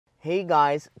Hey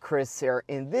guys, Kris here.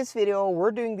 In this video, we're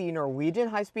doing the Norwegian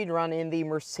high-speed run in the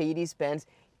Mercedes-Benz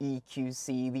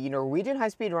EQC. The Norwegian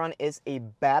high-speed run is a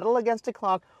battle against the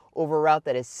clock over a route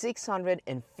that is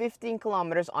 615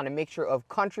 kilometers on a mixture of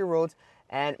country roads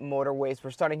and motorways.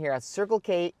 We're starting here at Circle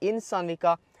K in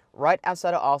Sandvika, right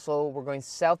outside of Oslo. We're going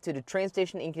south to the train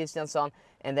station in Kristiansand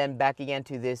and then back again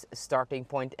to this starting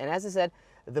point. And as I said,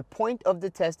 the point of the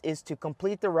test is to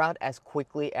complete the route as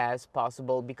quickly as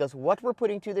possible, because what we're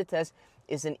putting to the test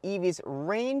is an EV's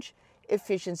range,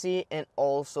 efficiency, and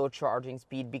also charging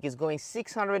speed. Because going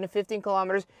 615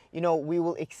 kilometers, we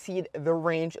will exceed the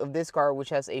range of this car, which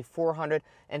has a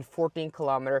 414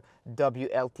 kilometer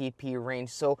WLTP range.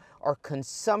 So our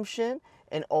consumption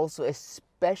and also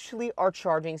especially our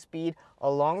charging speed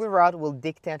along the route will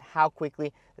dictate how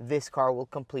quickly this car will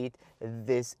complete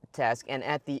this task. And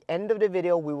at the end of the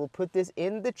video, we will put this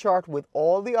in the chart with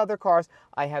all the other cars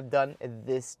I have done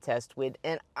this test with.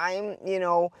 And I'm,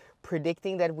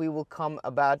 predicting that we will come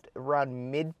about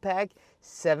around mid-pack,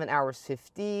 7 hours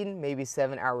 15, maybe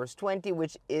 7 hours 20,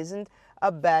 which isn't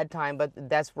a bad time, but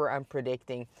that's where I'm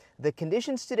predicting. The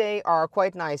conditions today are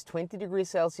quite nice, 20 degrees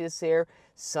Celsius here,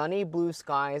 sunny blue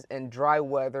skies and dry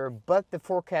weather, but the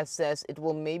forecast says it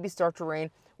will maybe start to rain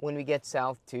when we get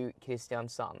south to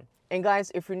Kristiansand. And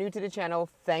guys, if you're new to the channel,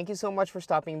 thank you so much for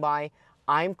stopping by.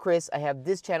 I'm Kris. I have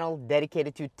this channel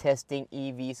dedicated to testing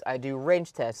EVs. I do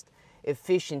range tests,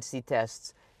 efficiency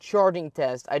tests, charging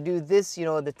tests. I do this,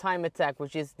 the time attack,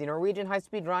 which is the Norwegian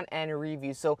high-speed run and a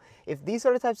review. So if these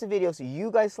are the types of videos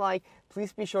you guys like,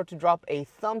 please be sure to drop a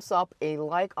thumbs up, a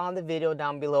like on the video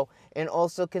down below, and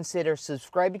also consider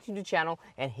subscribing to the channel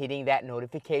and hitting that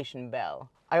notification bell.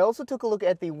 I also took a look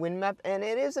at the wind map, and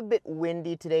it is a bit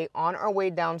windy today. On our way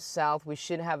down south, we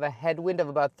should have a headwind of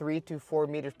about 3 to 4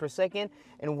 meters per second.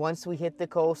 And once we hit the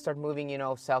coast, start moving,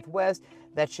 southwest,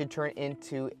 that should turn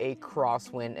into a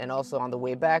crosswind. And also on the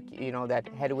way back, that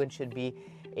headwind should be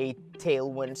a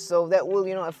tailwind. So that will,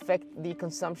 affect the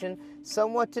consumption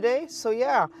somewhat today. So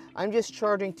yeah, I'm just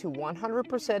charging to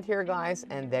 100% here, guys,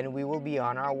 and then we will be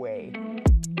on our way.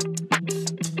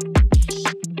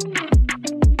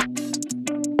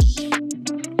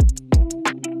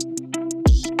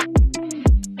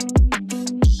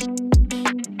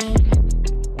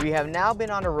 We have now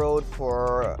been on the road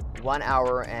for 1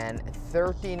 hour and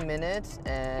 13 minutes,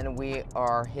 and we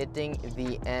are hitting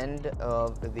the end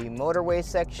of the motorway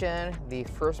section, the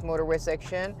first motorway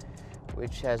section,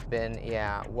 which has been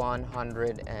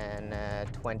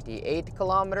 128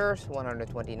 kilometers,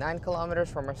 129 kilometers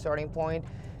from our starting point.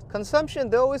 Consumption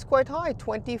though is quite high,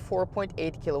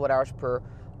 24.8 kilowatt hours per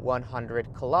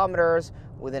 100 kilometers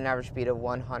with an average speed of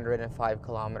 105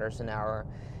 kilometers an hour.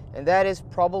 And that is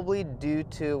probably due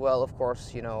to, well, of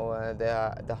course,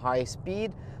 the high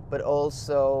speed, but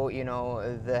also,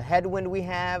 the headwind we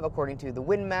have according to the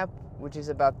wind map, which is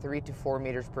about 3 to 4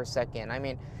 meters per second. I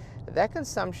mean, that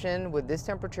consumption with this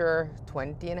temperature,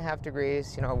 20.5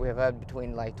 degrees, we have had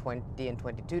between like 20 and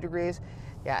 22 degrees.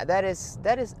 Yeah, that is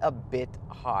a bit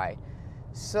high.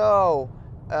 So,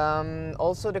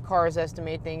 also the car is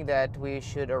estimating that we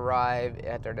should arrive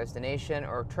at our destination,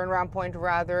 or turnaround point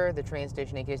rather, the train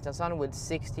station in Kristiansand, with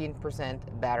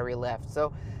 16% battery left.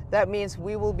 So that means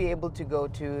we will be able to go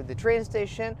to the train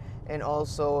station and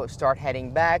also start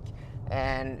heading back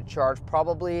and charge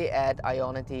probably at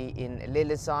Ionity in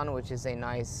Lillesand, which is a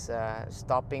nice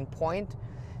stopping point.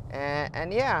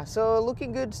 And yeah, so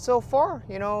looking good so far.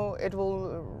 It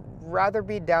will rather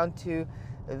be down to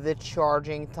the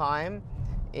charging time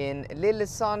in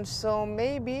Lillesand, so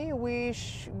maybe we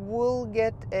will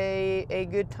get a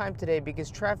good time today, because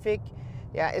traffic,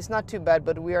 it's not too bad.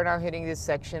 But we are now hitting this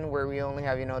section where we only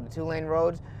have, the 2-lane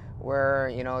roads, where,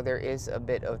 there is a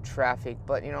bit of traffic.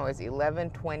 But, it's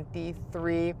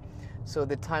 11:23, so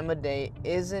the time of day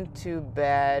isn't too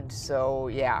bad. So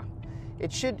yeah,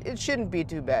 it shouldn't be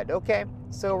too bad. Okay,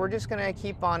 so we're just gonna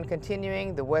keep on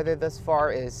continuing. The weather thus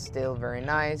far is still very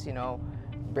nice,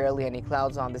 barely any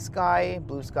clouds on the sky,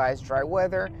 blue skies, dry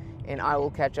weather, and I will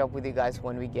catch up with you guys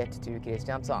when we get to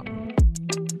Kristiansand.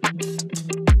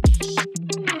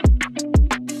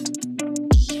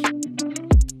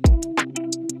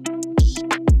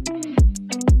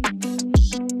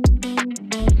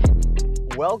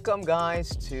 Welcome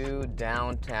guys to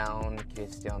downtown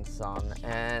Kristiansand,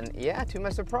 and yeah, to my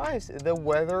surprise, the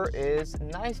weather is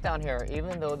nice down here,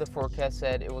 even though the forecast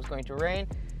said it was going to rain.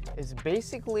 It's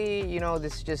basically,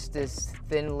 this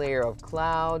thin layer of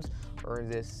clouds, or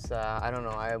this, I don't know,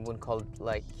 I wouldn't call it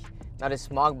like, not a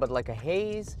smog, but like a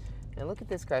haze. And look at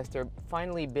this, guys, they're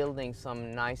finally building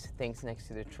some nice things next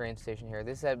to the train station here.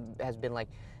 This has been like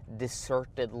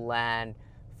deserted land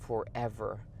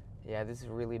forever. yeah, this has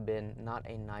really been not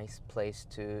a nice place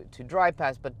to drive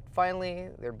past, but finally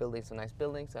they're building some nice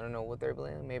buildings. I don't know what they're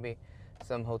building, maybe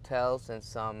some hotels and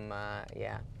some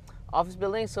yeah, office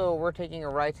buildings. So we're taking a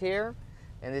right here,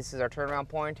 and this is our turnaround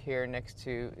point here next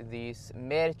to these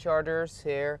med chargers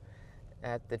here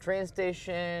at the train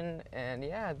station. And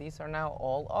yeah, these are now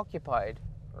all occupied,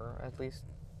 or at least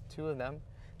two of them.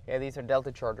 Yeah, these are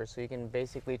Delta chargers, so you can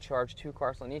basically charge 2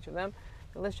 cars on each of them.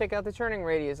 Let's check out the turning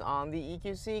radius on the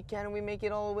EQC. Can we make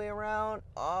it all the way around?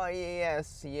 Oh,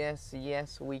 yes, yes,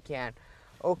 yes, we can.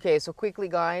 Okay, so quickly,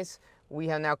 guys, we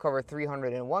have now covered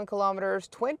 301 kilometers,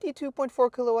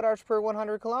 22.4 kilowatt hours per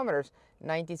 100 kilometers,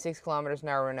 96 kilometers an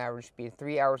hour in average speed,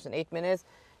 3 hours and 8 minutes.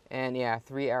 And yeah,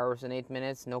 3 hours and 8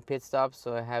 minutes, no pit stops,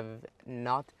 so I have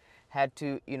not had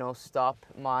to, you know, stop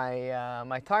my,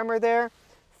 my timer there.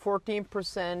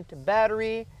 14%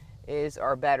 battery is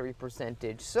our battery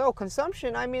percentage. So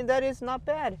consumption, I mean, that is not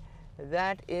bad.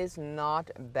 That is not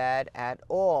bad at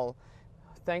all.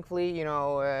 Thankfully, you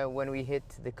know, when we hit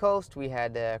the coast, we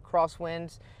had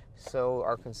crosswinds, so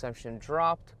our consumption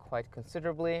dropped quite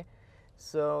considerably.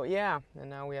 So yeah, and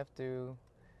now we have to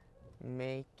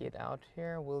make it out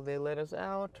here. Will they let us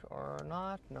out or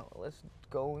not? No, let's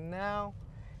go now.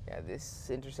 Yeah,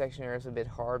 this intersection here is a bit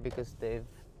hard because they've,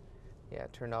 yeah,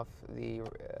 turned off the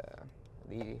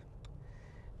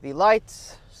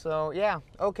lights. So yeah,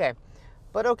 okay.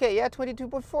 But okay, yeah,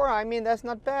 22.4, I mean, that's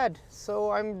not bad.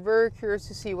 So I'm very curious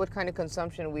to see what kind of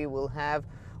consumption we will have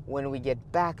when we get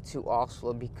back to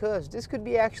Oslo, because this could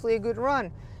be actually a good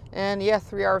run. And yeah,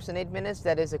 3 hours and 8 minutes,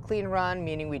 that is a clean run,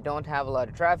 meaning we don't have a lot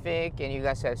of traffic. And you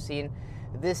guys have seen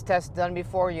this test done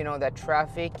before, you know that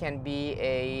traffic can be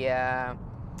a,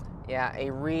 yeah, a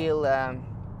real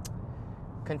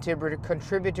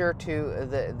contributor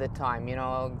to the time. You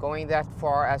know, going that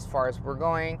far as we're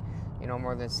going, you know,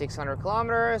 more than 600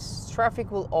 kilometers,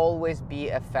 traffic will always be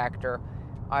a factor,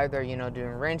 either, you know, doing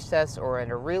range tests or in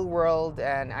the real world.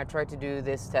 And I try to do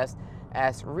this test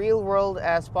as real world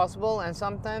as possible, and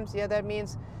sometimes, yeah, that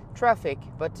means traffic.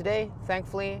 But today,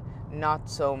 thankfully, not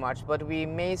so much, but we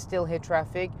may still hit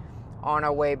traffic on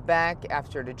our way back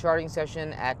after the charging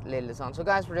session at Lillesand. So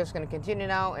guys, we're just going to continue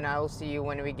now, and I will see you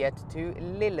when we get to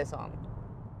Lillesand.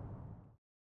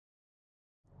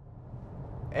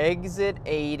 Exit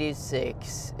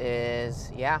 86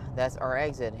 is, yeah, that's our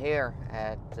exit here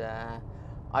at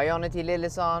Ionity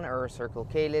Lillesand, or Circle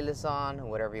K Lillesand,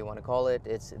 whatever you want to call it.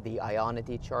 It's the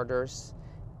Ionity chargers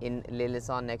in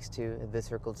Lillesand next to the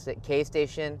Circle K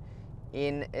station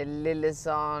in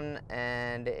Lillesand.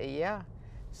 And yeah,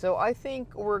 so I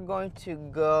think we're going to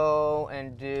go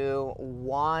and do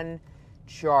 1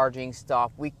 charging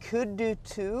stop. We could do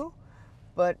 2,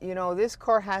 but you know, this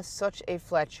car has such a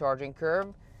flat charging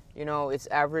curve. You know, its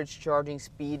average charging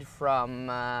speed from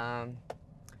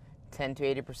 10 to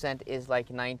 80% is like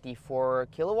 94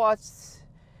 kilowatts.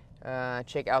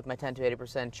 Check out my 10 to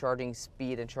 80% charging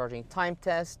speed and charging time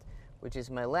test, which is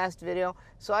my last video.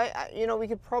 So you know, we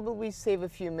could probably save a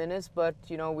few minutes, but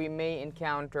you know, we may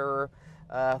encounter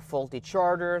faulty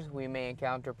chargers, we may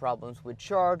encounter problems with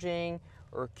charging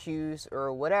or queues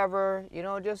or whatever, you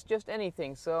know, just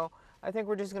anything. So I think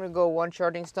we're just gonna go 1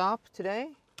 charging stop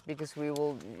today, because we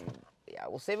will, yeah,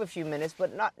 we'll save a few minutes,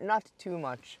 but not too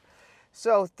much.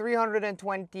 So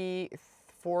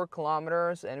 324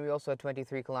 kilometers, and we also have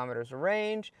 23 kilometers of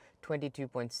range,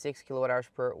 22.6 kilowatt hours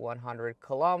per 100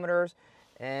 kilometers,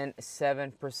 and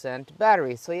 7%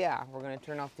 battery. So yeah, we're going to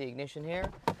turn off the ignition here,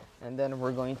 and then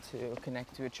we're going to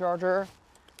connect to a charger.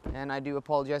 And I do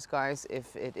apologize, guys,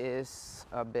 if it is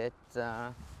a bit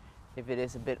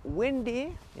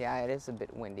windy. Yeah, it is a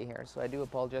bit windy here, so I do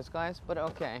apologize, guys, but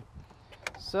okay.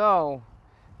 So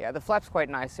yeah, the flap's quite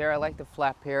nice here. I like the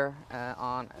flap here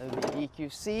on the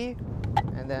EQC.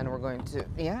 And then we're going to,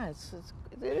 yeah, it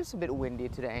is a bit windy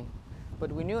today, but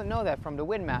we know that from the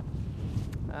wind map.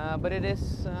 But it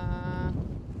is,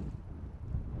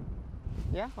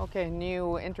 yeah, okay,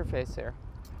 new interface here.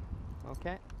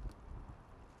 Okay.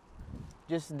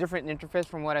 Just different interface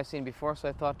from what I've seen before, so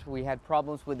I thought we had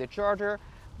problems with the charger.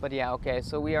 But yeah, okay,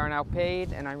 so we are now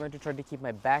paid, and I'm going to try to keep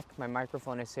my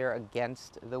microphone is here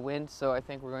against the wind, so I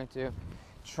think we're going to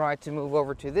try to move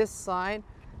over to this side,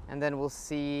 and then we'll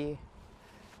see,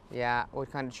 yeah, what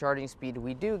kind of charging speed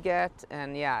we do get.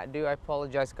 And yeah, I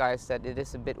apologize, guys, that it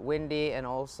is a bit windy, and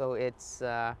also it's,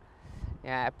 yeah,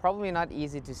 probably not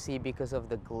easy to see because of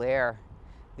the glare.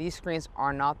 These screens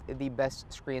are not the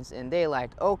best screens in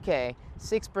daylight. Okay,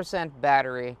 6%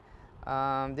 battery.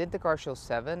 Did the car show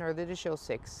 7 or did it show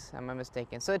 6? Am I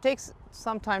mistaken? So it takes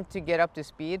some time to get up to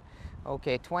speed.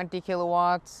 Okay, 20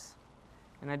 kilowatts.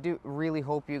 And I do really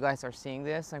hope you guys are seeing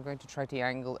this. I'm going to try to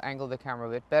angle the camera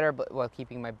a bit better, but while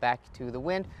keeping my back to the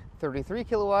wind. 33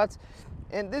 kilowatts.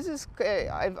 And this is,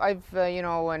 I've you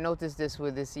know, noticed this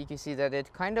with this EQC, that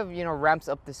it kind of, you know, ramps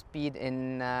up the speed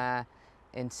in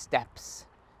steps.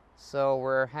 So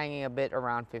we're hanging a bit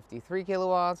around 53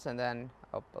 kilowatts and then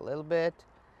up a little bit.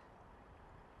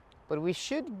 But we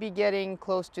should be getting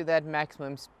close to that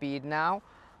maximum speed now.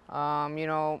 You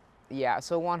know, yeah,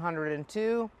 so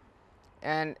 102.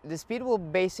 And the speed will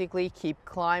basically keep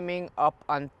climbing up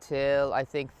until I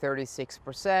think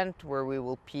 36%, where we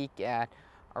will peak at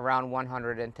around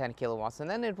 110 kilowatts. And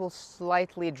then it will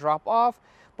slightly drop off,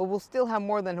 but we'll still have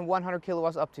more than 100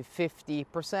 kilowatts up to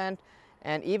 50%.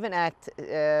 And even at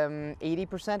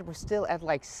 80%, we're still at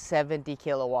like 70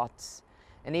 kilowatts.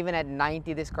 And even at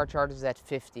 90, this car charges at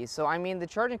 50. So I mean, the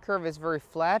charging curve is very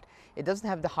flat. It doesn't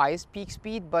have the highest peak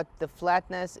speed, but the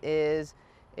flatness is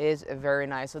very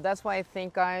nice. So that's why I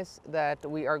think, guys, that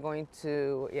we are going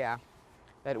to, yeah,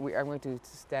 that we are going to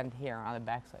stand here on the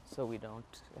backside so we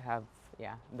don't have,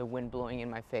 yeah, the wind blowing in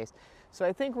my face. So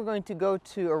I think we're going to go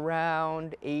to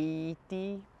around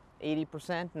 80%,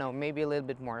 no, maybe a little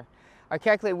bit more. I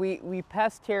calculate we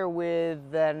passed here with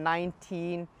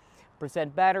 19%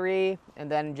 battery, and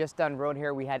then just down the road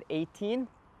here we had 18,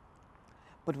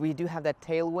 but we do have that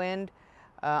tailwind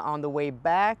on the way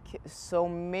back, so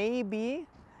maybe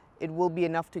it will be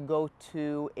enough to go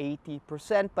to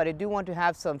 80%, but I do want to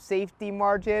have some safety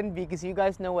margin, because you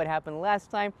guys know what happened last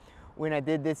time when I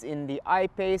did this in the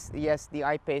I-Pace. Yes, the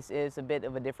I-Pace is a bit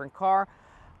of a different car,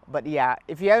 but yeah,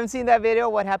 if you haven't seen that video,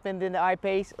 what happened in the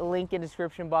I-Pace, link in the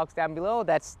description box down below.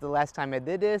 That's the last time I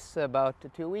did this, about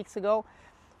 2 weeks ago.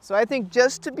 So I think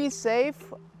just to be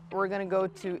safe, we're gonna go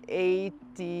to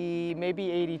 80, maybe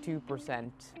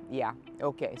 82%. Yeah,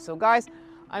 okay, so guys,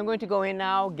 I'm going to go in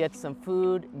now, get some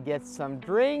food, get some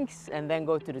drinks, and then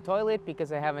go to the toilet,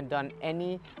 because I haven't done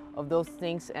any of those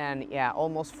things, and yeah,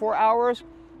 almost 4 hours.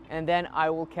 And then I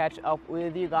will catch up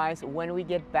with you guys when we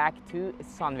get back to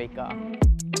Sandvika.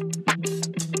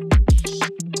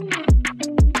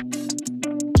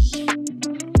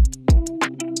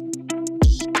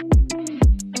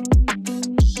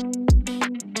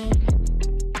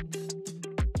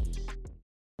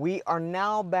 We are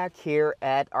now back here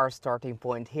at our starting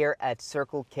point here at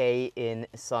Circle K in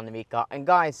Sandvika. And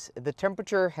guys, the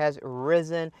temperature has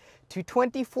risen to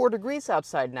 24 degrees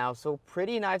outside now, so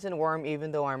pretty nice and warm,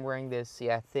 even though I'm wearing this,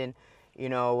 yeah, thin, you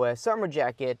know, summer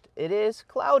jacket. It is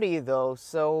cloudy though,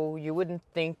 so you wouldn't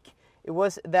think it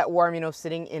was that warm, you know,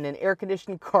 sitting in an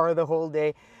air-conditioned car the whole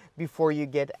day before you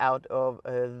get out of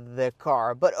the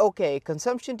car. But okay,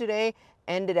 consumption today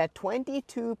ended at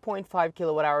 22.5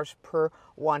 kilowatt hours per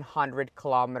 100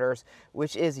 kilometers,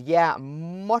 which is, yeah,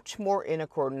 much more in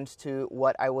accordance to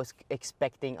what I was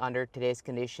expecting under today's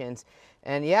conditions.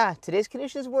 And yeah, today's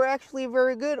conditions were actually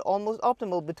very good, almost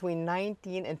optimal, between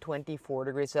 19 and 24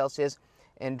 degrees Celsius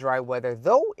in dry weather.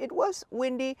 Though it was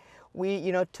windy, we,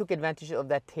 you know, took advantage of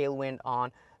that tailwind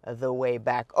on the way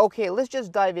back. Okay, let's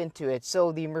just dive into it.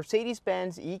 So the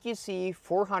Mercedes-Benz EQC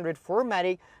 400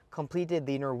 4MATIC completed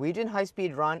the Norwegian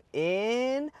high-speed run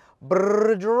in,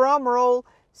 drum roll,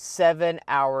 7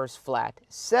 hours flat.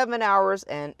 7 hours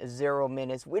and 0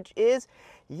 minutes, which is,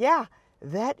 yeah,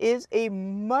 that is a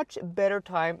much better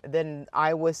time than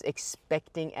I was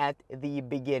expecting at the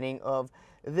beginning of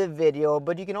the video.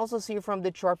 But you can also see from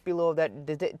the chart below that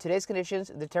today's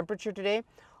conditions, the temperature today,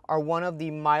 are one of the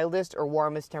mildest or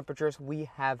warmest temperatures we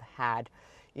have had.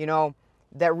 You know,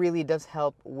 that really does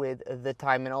help with the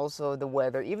time, and also the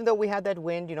weather. Even though we had that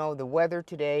wind, you know, the weather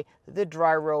today, the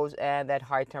dry roads, and that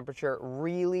high temperature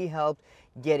really helped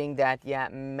getting that, yeah,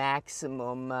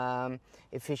 maximum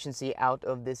efficiency out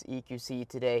of this EQC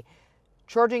today.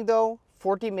 Charging though,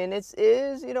 40 minutes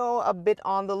is, you know, a bit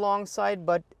on the long side,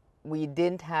 but we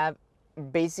didn't have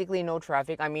basically no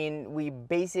traffic. I mean, we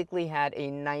basically had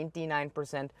a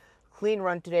 99% clean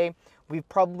run today. We've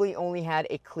probably only had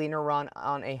a cleaner run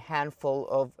on a handful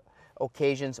of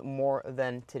occasions more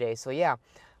than today. So yeah,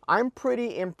 I'm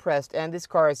pretty impressed. And this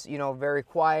car is, you know, very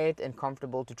quiet and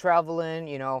comfortable to travel in.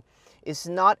 You know, it's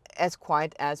not as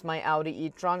quiet as my Audi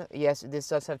e-tron. Yes, this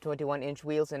does have 21-inch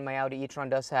wheels, and my Audi e-tron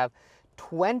does have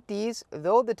 20s,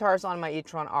 though the tires on my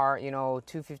e-tron are, you know,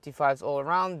 255s all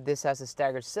around. This has a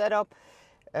staggered setup.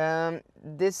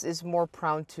 This is more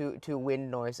prone to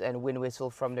wind noise and wind whistle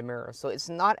from the mirror, so it's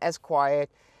not as quiet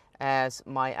as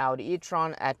my Audi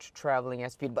e-tron at traveling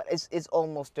at speed, but it's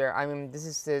almost there. I mean, this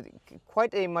is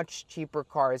quite a much cheaper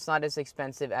car. It's not as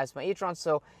expensive as my e-tron,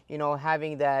 so, you know,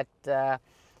 having that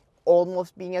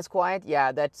almost being as quiet,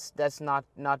 yeah, that's not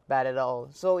bad at all.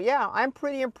 So yeah, I'm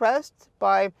pretty impressed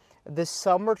by the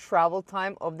summer travel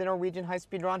time of the Norwegian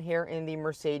high-speed run here in the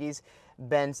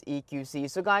Mercedes-Benz EQC.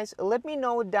 So guys, let me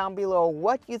know down below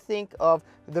what you think of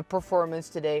the performance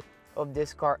today of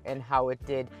this car and how it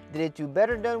did. Did it do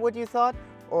better than what you thought,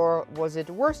 or was it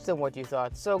worse than what you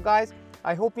thought? So guys,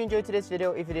 I hope you enjoyed today's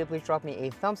video. If you did, please drop me a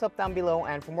thumbs up down below,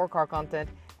 and for more car content,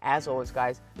 as always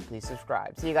guys, please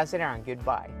subscribe. See you guys later on.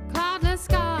 Goodbye. Cloudless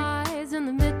skies in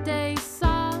the midday sun.